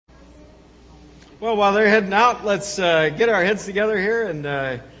Well, while they're heading out, let's get our heads together here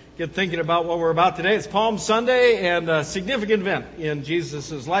and get thinking about what we're about today. It's Palm Sunday and a significant event in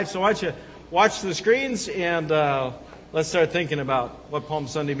Jesus' life. So why don't you watch the screens and let's start thinking about what Palm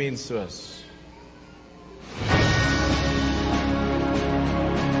Sunday means to us.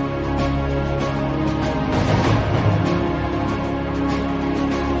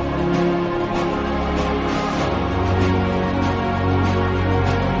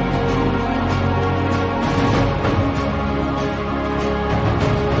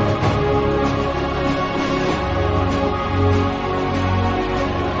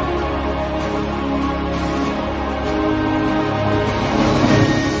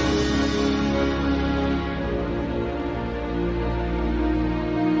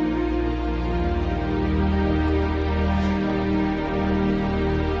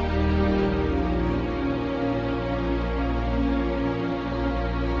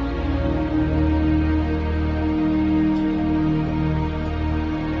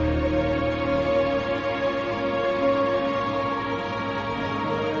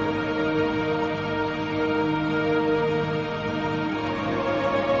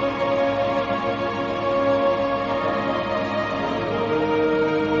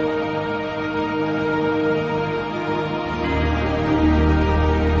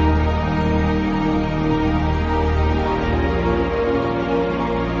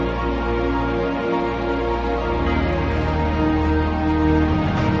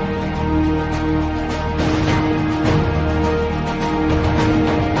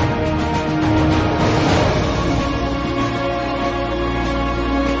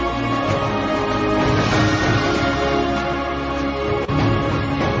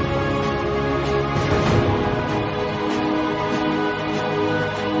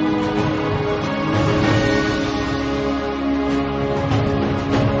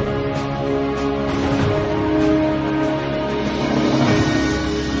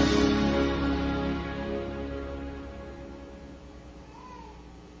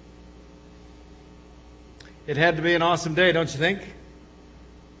 It had to be an awesome day, don't you think?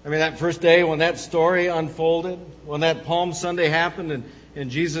 I mean, that first day when that story unfolded, when that Palm Sunday happened and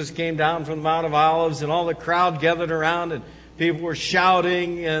Jesus came down from the Mount of Olives and all the crowd gathered around and people were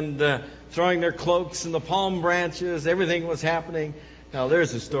shouting and throwing their cloaks in the palm branches. Everything was happening. Now,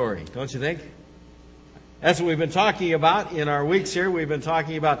 there's a story, don't you think? That's what we've been talking about in our weeks here. We've been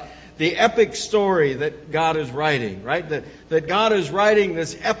talking about the epic story that God is writing, right? That God is writing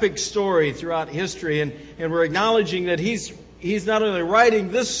this epic story throughout history, and we're acknowledging that He's not only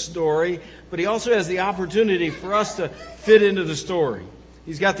writing this story, but He also has the opportunity for us to fit into the story.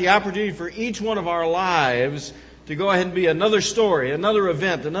 He's got the opportunity for each one of our lives to go ahead and be another story, another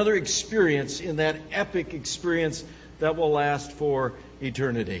event, another experience in that epic experience that will last for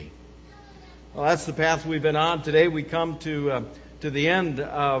eternity. Well, that's the path we've been on. Today we come to the end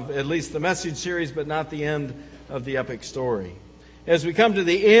of at least the message series, but not the end of the epic story. As we come to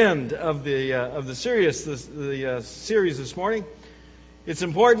the end of the series this morning, it's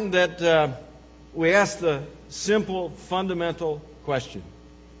important that we ask the simple, fundamental question.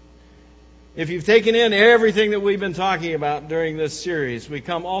 If you've taken in everything that we've been talking about during this series, we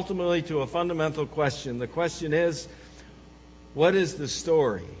come ultimately to a fundamental question. The question is, what is the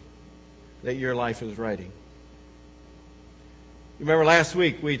story that your life is writing? Remember last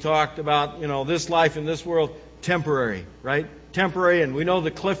week we talked about, this life in this world, temporary, right? Temporary, and we know the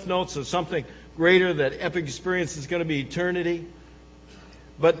cliff notes of something greater, that epic experience is going to be eternity.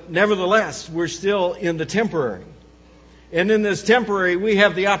 But nevertheless, we're still in the temporary. And in this temporary, we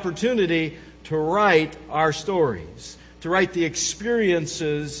have the opportunity to write our stories, to write the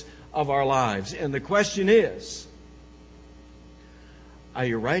experiences of our lives. And the question is, are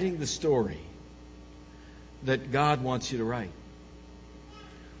you writing the story that God wants you to write?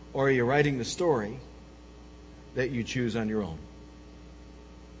 Or are you writing the story that you choose on your own?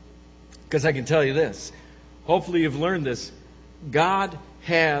 Because I can tell you this, hopefully you've learned this, God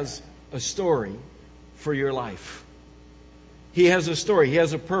has a story for your life. He has a story. He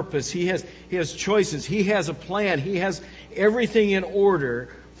has a purpose. He has choices. He has a plan. He has everything in order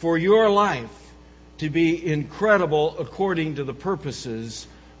for your life to be incredible according to the purposes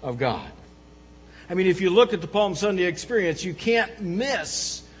of God. I mean, if you look at the Palm Sunday experience, you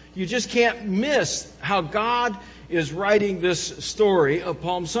just can't miss how God is writing this story of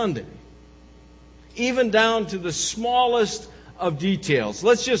Palm Sunday. Even down to the smallest of details.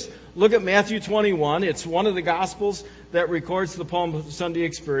 Let's just look at Matthew 21. It's one of the Gospels that records the Palm Sunday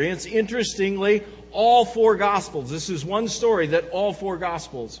experience. Interestingly, all four Gospels. This is one story that all four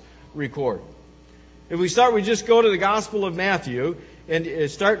Gospels record. If we just go to the Gospel of Matthew and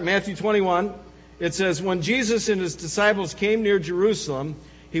start in Matthew 21, It says, when Jesus and his disciples came near Jerusalem,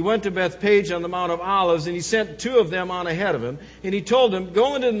 he went to Bethphage on the Mount of Olives, and he sent 2 of them on ahead of him. And he told them,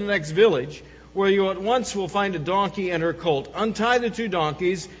 go into the next village, where you at once will find a donkey and her colt. Untie the 2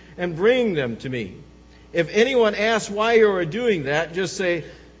 donkeys and bring them to me. If anyone asks why you are doing that, just say,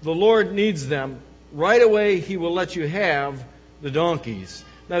 the Lord needs them. Right away he will let you have the donkeys.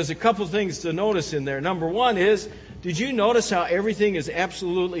 Now there's a couple things to notice in there. Number one is, did you notice how everything is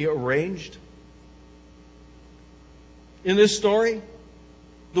absolutely arranged in this story?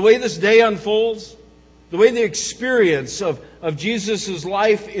 The way this day unfolds, the way the experience of Jesus'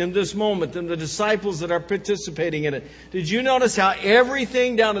 life in this moment and the disciples that are participating in it. Did you notice how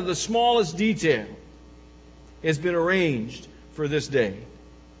everything down to the smallest detail has been arranged for this day?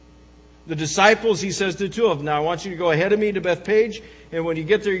 The disciples, he says to 2 of them, now I want you to go ahead of me to Bethphage, and when you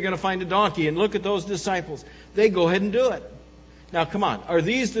get there you're going to find a donkey. And look at those disciples. They go ahead and do it. Now come on, are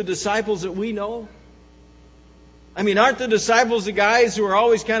these the disciples that we know? I mean, aren't the disciples the guys who are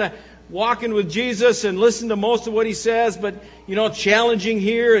always kind of walking with Jesus and listen to most of what he says, but, challenging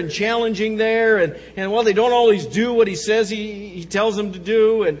here and challenging there, and well, they don't always do what he says he tells them to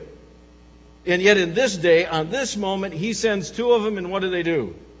do, and yet in this day, on this moment, he sends 2 of them, and what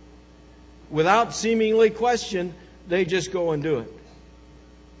do? Without seemingly question, they just go and do it.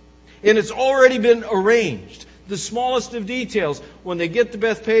 And it's already been arranged. The smallest of details. When they get to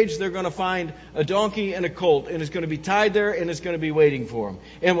Bethphage, they're going to find a donkey and a colt, and it's going to be tied there, and it's going to be waiting for them.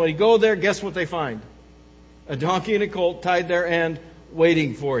 And when he go there, guess what they find? A donkey and a colt tied there and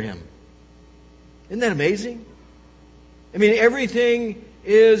waiting for him. Isn't that amazing? I mean, everything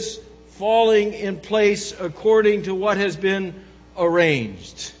is falling in place according to what has been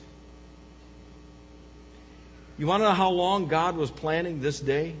arranged. You want to know how long God was planning this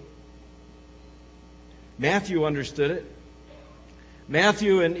day? Matthew understood it.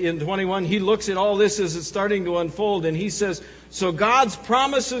 Matthew in 21, he looks at all this as it's starting to unfold, and he says, so God's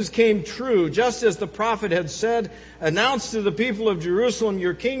promises came true, just as the prophet had said, announced to the people of Jerusalem,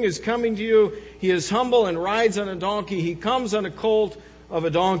 your king is coming to you. He is humble and rides on a donkey. He comes on a colt of a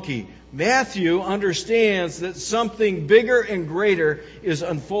donkey. Matthew understands that something bigger and greater is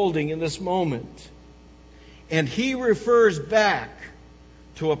unfolding in this moment. And he refers back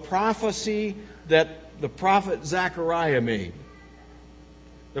to a prophecy that the prophet Zechariah made.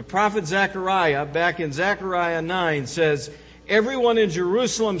 The prophet Zechariah, back in Zechariah 9, says, everyone in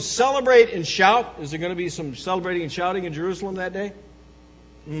Jerusalem celebrate and shout. Is there going to be some celebrating and shouting in Jerusalem that day?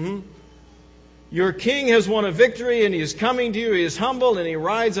 Your king has won a victory, and he is coming to you. He is humble, and he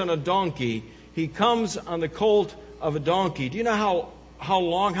rides on a donkey. He comes on the colt of a donkey. Do you know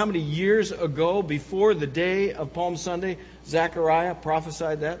how many years ago, before the day of Palm Sunday, Zechariah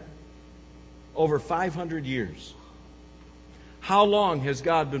prophesied that? Over 500 years. How long has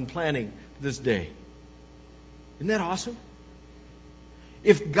God been planning this day? Isn't that awesome?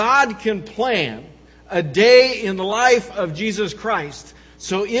 If God can plan a day in the life of Jesus Christ,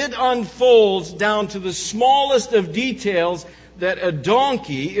 so it unfolds down to the smallest of details, that a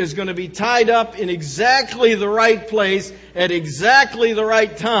donkey is going to be tied up in exactly the right place at exactly the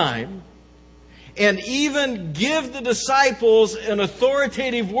right time, and even give the disciples an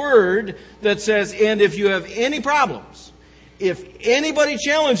authoritative word that says, and if you have any problems, if anybody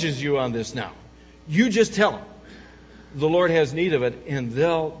challenges you on this now, you just tell them the Lord has need of it, and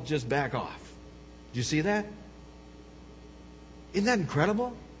they'll just back off. Do you see that? Isn't that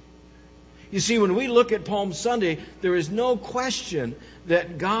incredible? You see, when we look at Palm Sunday, there is no question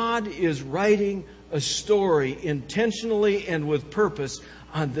that God is writing a story intentionally and with purpose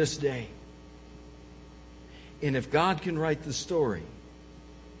on this day. And if God can write the story,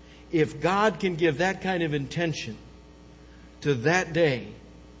 if God can give that kind of intention to that day,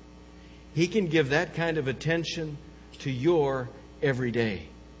 He can give that kind of attention to your everyday.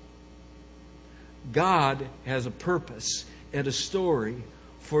 God has a purpose and a story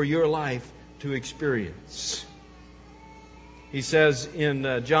for your life to experience. He says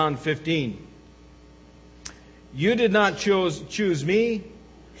in John 15, you did not choose me,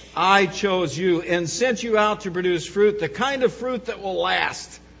 I chose you and sent you out to produce fruit, the kind of fruit that will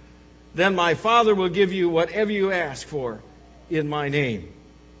last. Then my Father will give you whatever you ask for in my name.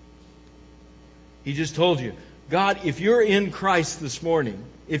 He just told you, God, if you're in Christ this morning,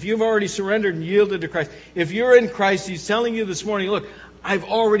 if you've already surrendered and yielded to Christ, if you're in Christ, He's telling you this morning, look, I've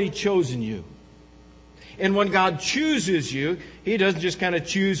already chosen you. And when God chooses you, He doesn't just kind of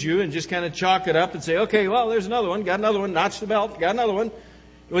choose you and just kind of chalk it up and say, okay, well, there's another one, got another one, notch the belt, got another one.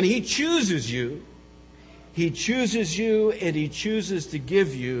 When He chooses you and He chooses to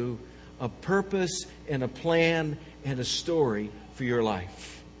give you a purpose and a plan and a story for your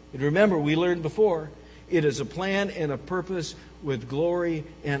life. And remember, we learned before, it is a plan and a purpose with glory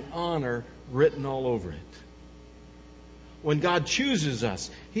and honor written all over it. When God chooses us,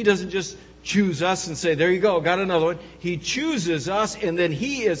 He doesn't just choose us and say, there you go, got another one. He chooses us, and then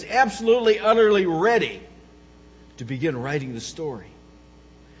He is absolutely, utterly ready to begin writing the story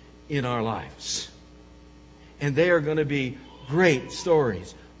in our lives. And they are going to be great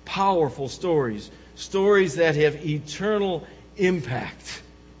stories, powerful stories, stories that have eternal impact.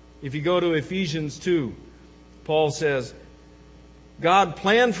 If you go to Ephesians 2, Paul says, God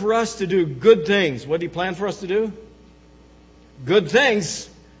planned for us to do good things. What did He plan for us to do? Good things.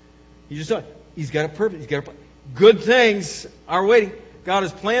 He's got a purpose. Good things are waiting. God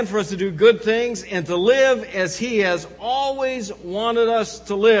has planned for us to do good things and to live as He has always wanted us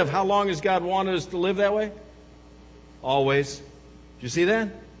to live. How long has God wanted us to live that way? Always. Do you see that?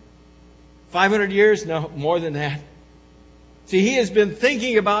 500 years? No, more than that. See, He has been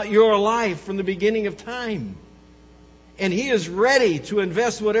thinking about your life from the beginning of time. And He is ready to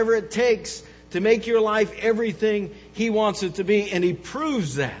invest whatever it takes to make your life everything He wants it to be. And He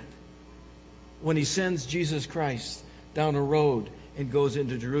proves that when He sends Jesus Christ down a road and goes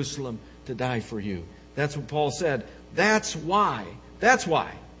into Jerusalem to die for you. That's what Paul said. That's why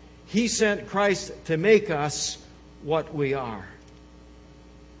He sent Christ to make us what we are.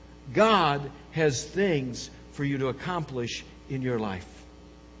 God has things for you to accomplish in your life.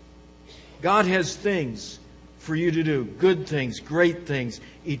 God has things for you to do. Good things, great things,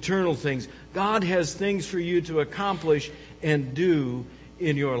 eternal things. God has things for you to accomplish and do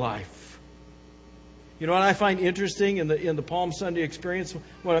in your life. You know what I find interesting in the Palm Sunday experience?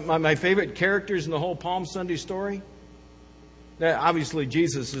 One of my favorite characters in the whole Palm Sunday story? Now, obviously,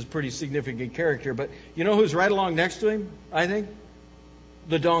 Jesus is a pretty significant character, but you know who's right along next to Him, I think?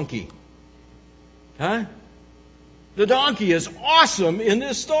 The donkey. Huh? The donkey is awesome in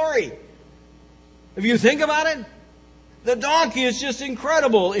this story. If you think about it, the donkey is just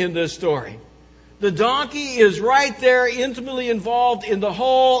incredible in this story. The donkey is right there, intimately involved in the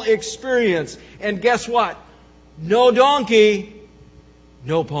whole experience. And guess what? No donkey,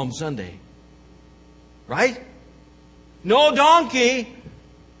 no Palm Sunday. Right? No donkey,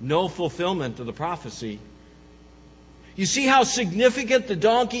 no fulfillment of the prophecy. You see how significant the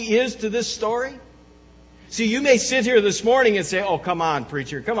donkey is to this story? See, you may sit here this morning and say, oh, come on,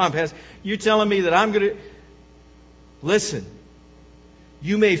 preacher. Come on, Pastor. You're telling me that I'm going to... Listen,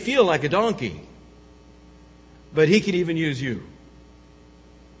 you may feel like a donkey, but He can even use you.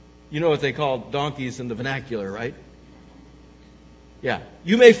 You know what they call donkeys in the vernacular, right? Yeah.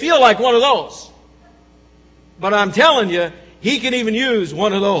 You may feel like one of those, but I'm telling you, He can even use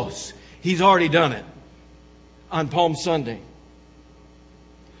one of those. He's already done it on Palm Sunday.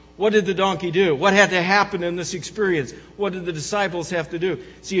 What did the donkey do? What had to happen in this experience? What did the disciples have to do?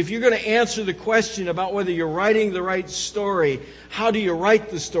 See, if you're going to answer the question about whether you're writing the right story, how do you write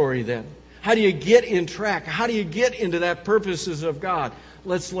the story then? How do you get in track? How do you get into that purposes of God?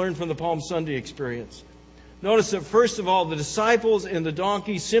 Let's learn from the Palm Sunday experience. Notice that first of all, the disciples and the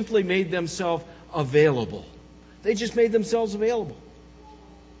donkey simply made themselves available. They just made themselves available.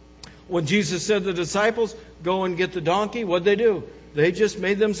 When Jesus said to the disciples, go and get the donkey, what'd they do? They just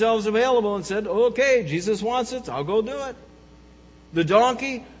made themselves available and said, okay, Jesus wants it, I'll go do it. The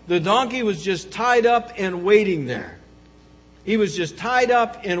donkey was just tied up and waiting there. He was just tied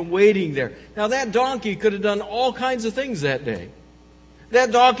up and waiting there. Now that donkey could have done all kinds of things that day.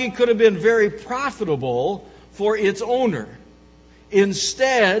 That donkey could have been very profitable for its owner.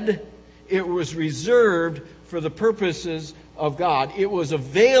 Instead, it was reserved for the purposes of God. It was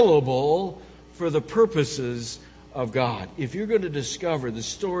available for the purposes of God. If you're going to discover the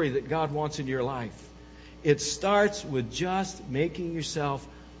story that God wants in your life, it starts with just making yourself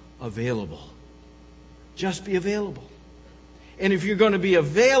available. Just be available. And if you're going to be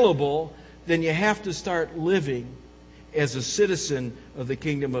available, then you have to start living as a citizen of the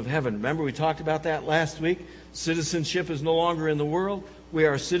kingdom of heaven. Remember, we talked about that last week. Citizenship is no longer in the world. We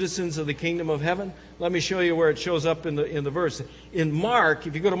are citizens of the kingdom of heaven. Let me show you where it shows up in the verse. In Mark,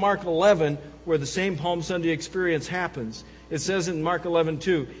 if you go to Mark 11, where the same Palm Sunday experience happens, it says in Mark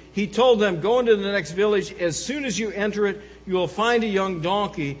 11:2, He told them, go into the next village. As soon as you enter it, you will find a young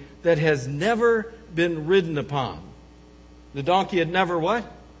donkey that has never been ridden upon. The donkey had never what?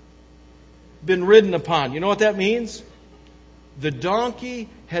 Been ridden upon. You know what that means? The donkey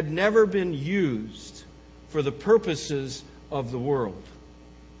had never been used for the purposes of the world.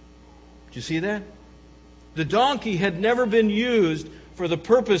 Do you see that? The donkey had never been used for the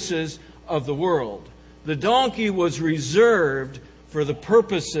purposes of the world. The donkey was reserved for the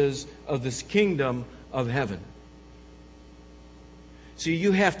purposes of this kingdom of heaven. See,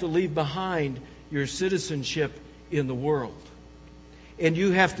 you have to leave behind your citizenship in the world. And you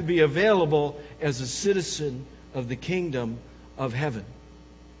have to be available as a citizen of the kingdom of heaven.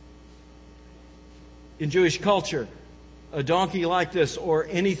 In Jewish culture, a donkey like this, or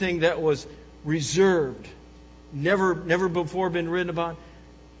anything that was reserved, never before been ridden upon,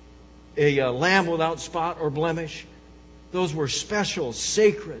 a lamb without spot or blemish, those were special,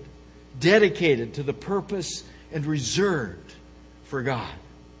 sacred, dedicated to the purpose and reserved for God.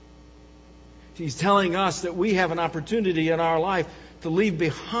 He's telling us that we have an opportunity in our life to leave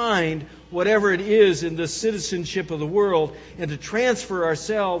behind whatever it is in the citizenship of the world and to transfer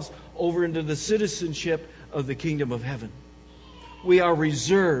ourselves over into the citizenship of the kingdom of heaven. We are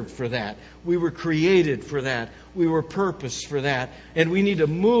reserved for that. We were created for that. We were purposed for that. And we need to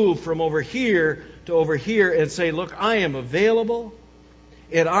move from over here to over here and say, look, I am available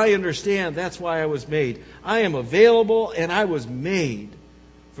and I understand that's why I was made. I am available and I was made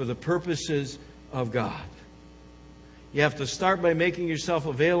for the purposes of God. You have to start by making yourself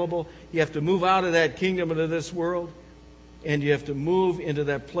available. You have to move out of that kingdom into this world. And you have to move into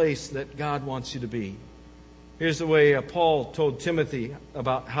that place that God wants you to be. Here's the way Paul told Timothy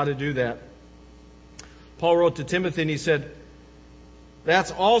about how to do that. Paul wrote to Timothy and he said,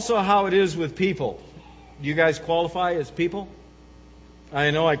 that's also how it is with people. Do you guys qualify as people?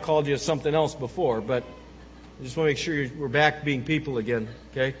 I know I called you something else before, but I just want to make sure we're back being people again.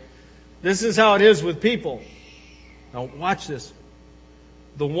 Okay? This is how it is with people. Now watch this.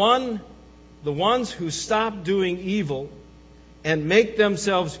 The ones who stop doing evil and make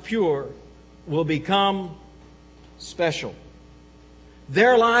themselves pure will become special.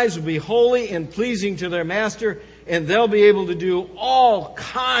 Their lives will be holy and pleasing to their master, and they'll be able to do all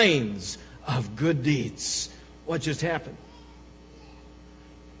kinds of good deeds. What just happened?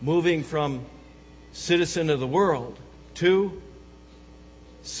 Moving from citizen of the world to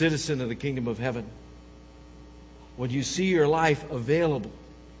citizen of the kingdom of heaven. When you see your life available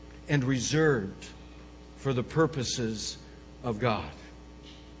and reserved for the purposes of God.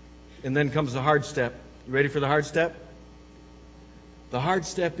 And then comes the hard step. You ready for the hard step? The hard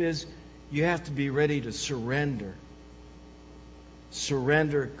step is you have to be ready to surrender.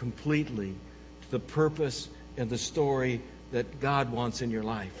 Surrender completely to the purpose and the story that God wants in your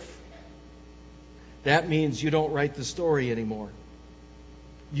life. That means you don't write the story anymore.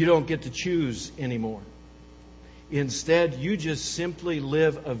 You don't get to choose anymore. Instead, you just simply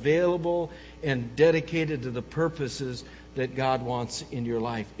live available and dedicated to the purposes that God wants in your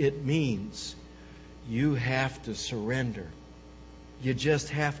life. It means you have to surrender. You just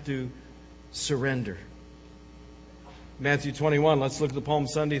have to surrender. Matthew 21, let's look at the Palm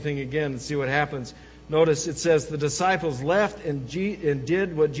Sunday thing again and see what happens. Notice it says the disciples left and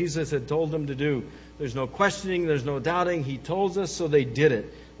did what Jesus had told them to do. There's no questioning, there's no doubting. He told us, so they did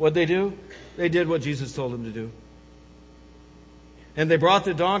it. What'd they do? They did what Jesus told them to do. And they brought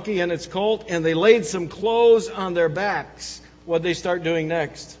the donkey and its colt, and they laid some clothes on their backs. What'd they start doing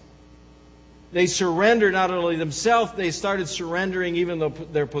next? They surrendered not only themselves, they started surrendering even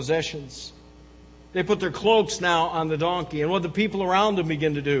their possessions. They put their cloaks now on the donkey. And what the people around them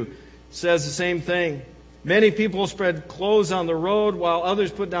begin to do says the same thing. Many people spread clothes on the road, while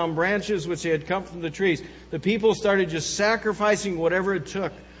others put down branches which they had cut from the trees. The people started just sacrificing whatever it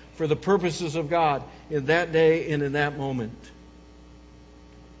took for the purposes of God in that day and in that moment.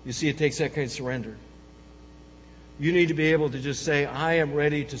 You see, it takes that kind of surrender. You need to be able to just say, I am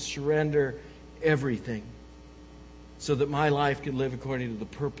ready to surrender everything so that my life can live according to the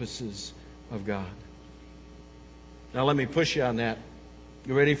purposes of God. Now let me push you on that.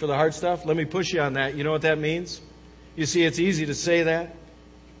 You ready for the hard stuff? Let me push you on that. You know what that means? You see, it's easy to say that.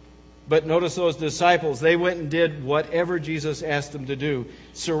 But notice those disciples, they went and did whatever Jesus asked them to do.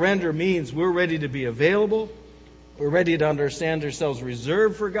 Surrender means we're ready to be available. We're ready to understand ourselves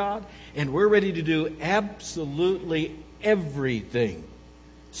reserved for God. And we're ready to do absolutely everything.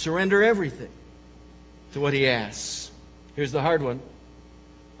 Surrender everything to what He asks. Here's the hard one.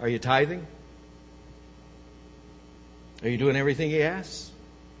 Are you tithing? Are you doing everything He asks?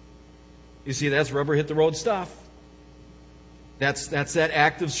 You see, that's rubber hit the road stuff. That's that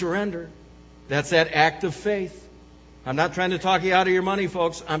act of surrender. That's that act of faith. I'm not trying to talk you out of your money,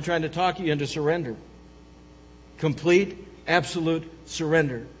 folks. I'm trying to talk you into surrender. Complete, absolute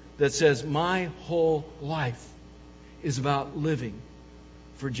surrender that says my whole life is about living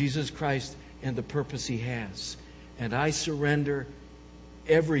for Jesus Christ and the purpose He has. And I surrender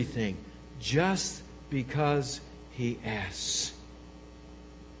everything just because He asks.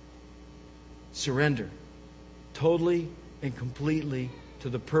 Surrender totally and completely to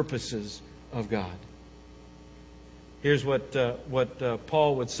the purposes of God. Here's what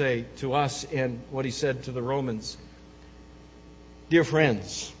Paul would say to us and what he said to the Romans. Dear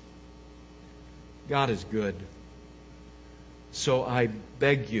friends, God is good. So I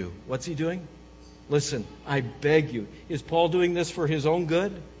beg you. What's he doing? Listen, I beg you. Is Paul doing this for his own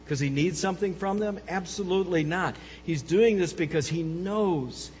good? Because he needs something from them? Absolutely not. He's doing this because he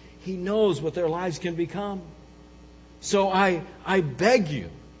knows what their lives can become. So I beg you,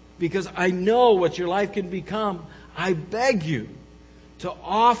 because I know what your life can become, I beg you to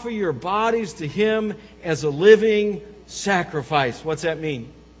offer your bodies to Him as a living sacrifice. What's that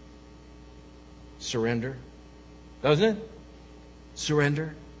mean? Surrender. Doesn't it?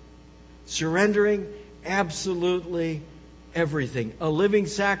 Surrender. Surrendering absolutely everything. A living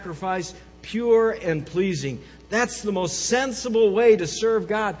sacrifice, pure and pleasing. That's the most sensible way to serve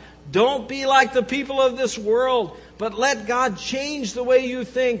God. Don't be like the people of this world, but let God change the way you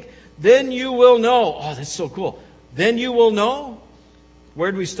think. Then you will know. Oh, that's so cool. Then you will know.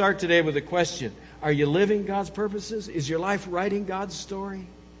 Where do we start today with a question? Are you living God's purposes? Is your life writing God's story?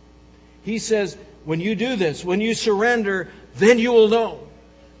 He says, when you do this, when you surrender, then you will know.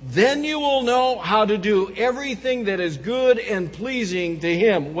 Then you will know how to do everything that is good and pleasing to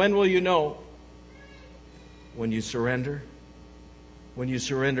Him. When will you know? When you surrender. When you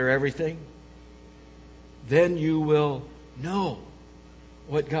surrender everything. Then you will know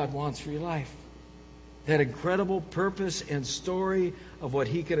what God wants for your life. That incredible purpose and story of what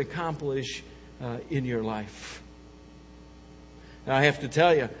He could accomplish in your life. Now, I have to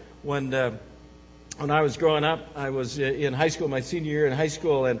tell you, when I was growing up, I was in high school, my senior year in high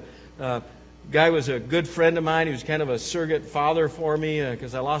school, and guy was a good friend of mine. He was kind of a surrogate father for me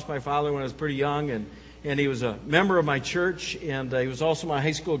because I lost my father when I was pretty young, and he was a member of my church, and he was also my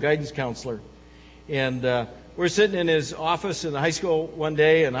high school guidance counselor. And we're sitting in his office in the high school one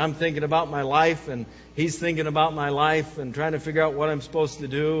day, and I'm thinking about my life, and he's thinking about my life, and trying to figure out what I'm supposed to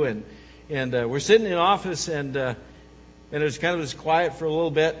do. And we're sitting in the office, and it was kind of just quiet for a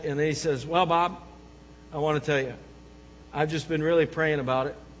little bit, and then he says, "Well, Bob, I want to tell you, I've just been really praying about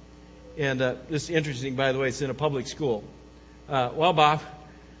it." And this is interesting, by the way, it's in a public school. "Well, Bob,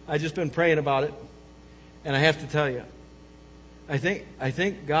 I've just been praying about it, and I have to tell you, I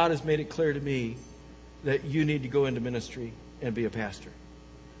think God has made it clear to me that you need to go into ministry and be a pastor."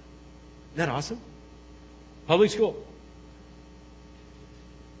 Isn't that awesome? Public school.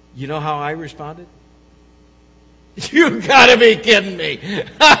 You know how I responded? You gotta be kidding me.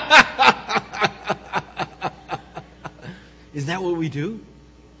 Isn't that what we do?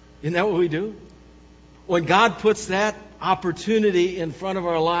 Isn't that what we do? When God puts that opportunity in front of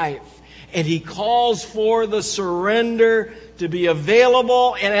our life, and He calls for the surrender to be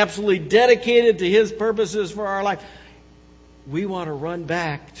available and absolutely dedicated to His purposes for our life, we want to run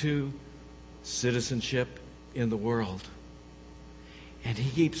back to citizenship in the world. And He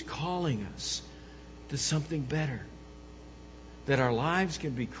keeps calling us to something better. That our lives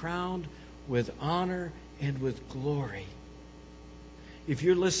can be crowned with honor and with glory. If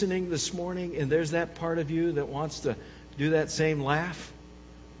you're listening this morning and there's that part of you that wants to do that same laugh,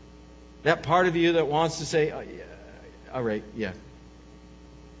 that part of you that wants to say, "Oh, yeah, all right, yeah."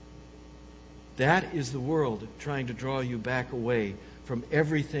 That is the world trying to draw you back away from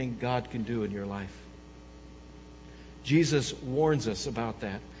everything God can do in your life. Jesus warns us about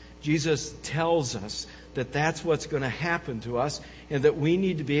that. Jesus tells us that that's what's going to happen to us, and that we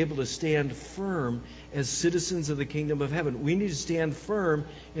need to be able to stand firm as citizens of the kingdom of heaven. We need to stand firm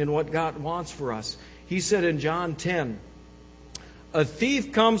in what God wants for us. He said in John 10, "A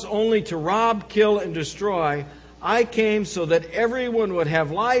thief comes only to rob, kill, and destroy. I came so that everyone would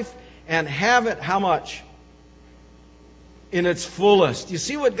have life and have it," how much? In its fullest. You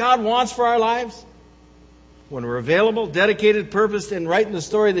see what God wants for our lives? When we're available, dedicated, purposed, and writing the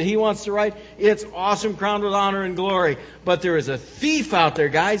story that He wants to write, it's awesome, crowned with honor and glory. But there is a thief out there,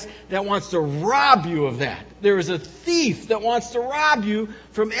 guys, that wants to rob you of that. There is a thief that wants to rob you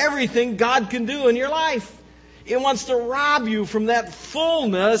from everything God can do in your life. It wants to rob you from that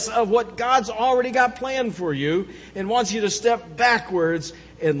fullness of what God's already got planned for you, and wants you to step backwards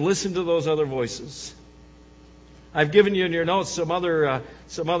and listen to those other voices. I've given you in your notes some other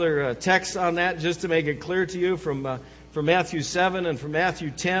texts on that, just to make it clear to you, from Matthew 7 and from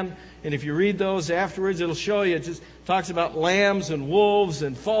Matthew 10. And if you read those afterwards, it'll show you. It just talks about lambs and wolves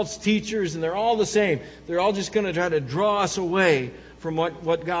and false teachers, and they're all the same. They're all just going to try to draw us away from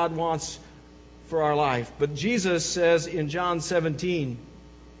what God wants for our life. But Jesus says in John 17,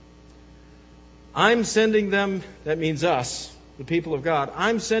 "I'm sending them," that means us, the people of God,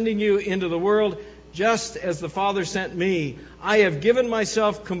 "I'm sending you into the world just as the Father sent me, I have given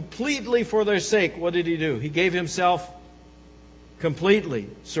myself completely for their sake. What did he do? He gave himself completely.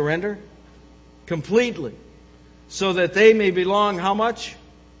 Surrender? Completely. So that they may belong how much?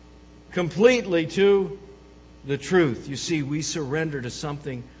 Completely to the truth. You see, we surrender to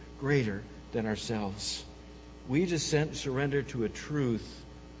something greater than ourselves. We just surrender to a truth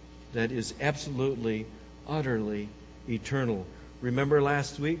that is absolutely, utterly eternal. Remember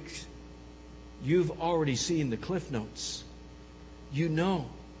last week? You've already seen the cliff notes. You know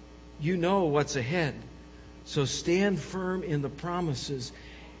what's ahead. So stand firm in the promises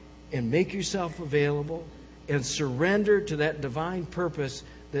and make yourself available and surrender to that divine purpose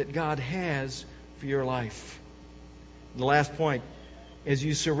that God has for your life. The last point, as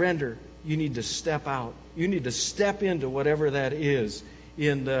you surrender, you need to step out. You need to step into whatever that is.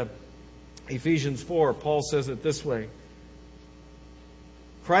 In Ephesians 4, Paul says it this way.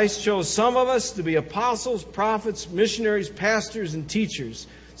 Christ chose some of us to be apostles, prophets, missionaries, pastors, and teachers,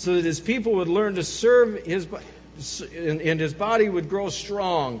 so that His people would learn to serve His, and His body would grow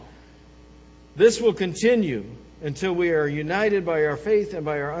strong. This will continue until we are united by our faith and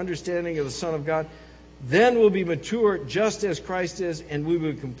by our understanding of the Son of God. Then we'll be mature just as Christ is, and we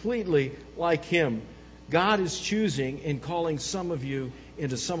will be completely like Him. God is choosing and calling some of you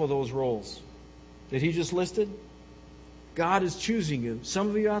into some of those roles that He just listed. God is choosing you. Some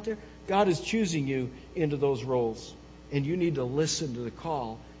of you out there, God is choosing you into those roles. And you need to listen to the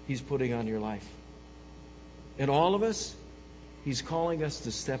call He's putting on your life. And all of us, He's calling us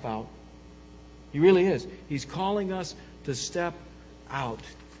to step out. He really is. He's calling us to step out.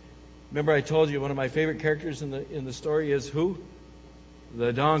 Remember I told you one of my favorite characters in the story is who?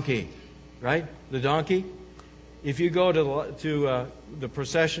 The donkey. Right? The donkey. If you go to the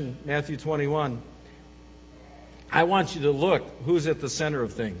procession, Matthew 21, I want you to look who's at the center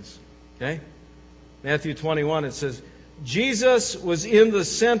of things. Okay? Matthew 21, it says, Jesus was in the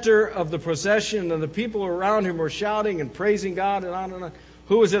center of the procession, and the people around Him were shouting and praising God, and on and on.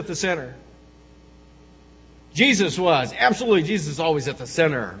 Who was at the center? Jesus was. Absolutely, Jesus is always at the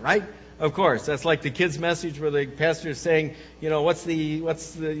center, right? Of course. That's like the kids' message where the pastor is saying, what's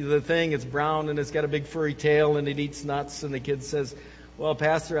the thing? It's brown and it's got a big furry tail and it eats nuts. And the kid says, well,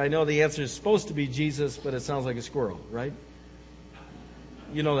 Pastor, I know the answer is supposed to be Jesus, but it sounds like a squirrel, right?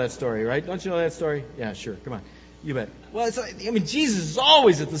 You know that story, right? Don't you know that story? Yeah, sure. Come on. You bet. Well, Jesus is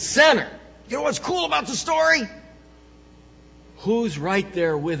always at the center. You know what's cool about the story? Who's right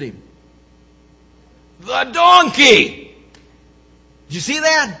there with Him? The donkey! Did you see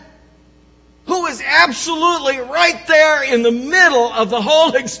that? Who is absolutely right there in the middle of the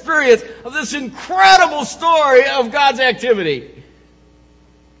whole experience of this incredible story of God's activity?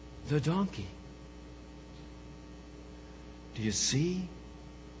 The donkey. Do you see?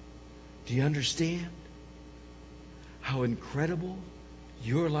 Do you understand how incredible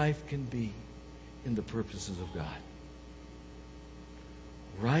your life can be in the purposes of God?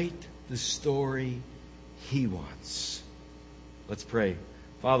 Write the story He wants. Let's pray.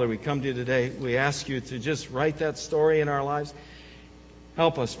 Father, we come to You today. We ask You to just write that story in our lives.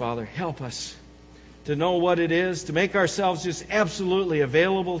 Help us, Father. Help us to know what it is, to make ourselves just absolutely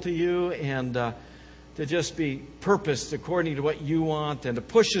available to You, and to just be purposed according to what You want, and to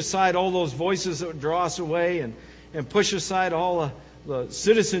push aside all those voices that would draw us away, and push aside all the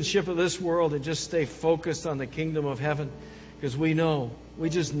citizenship of this world, and just stay focused on the kingdom of heaven. Because we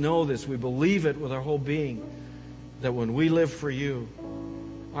just know this. We believe it with our whole being, that when we live for You,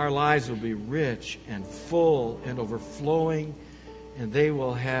 our lives will be rich and full and overflowing, and they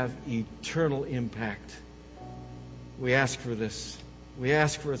will have eternal impact. We ask for this. We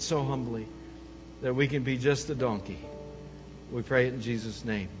ask for it so humbly that we can be just a donkey. We pray it in Jesus'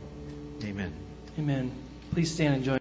 name. Amen. Amen. Please stand and join.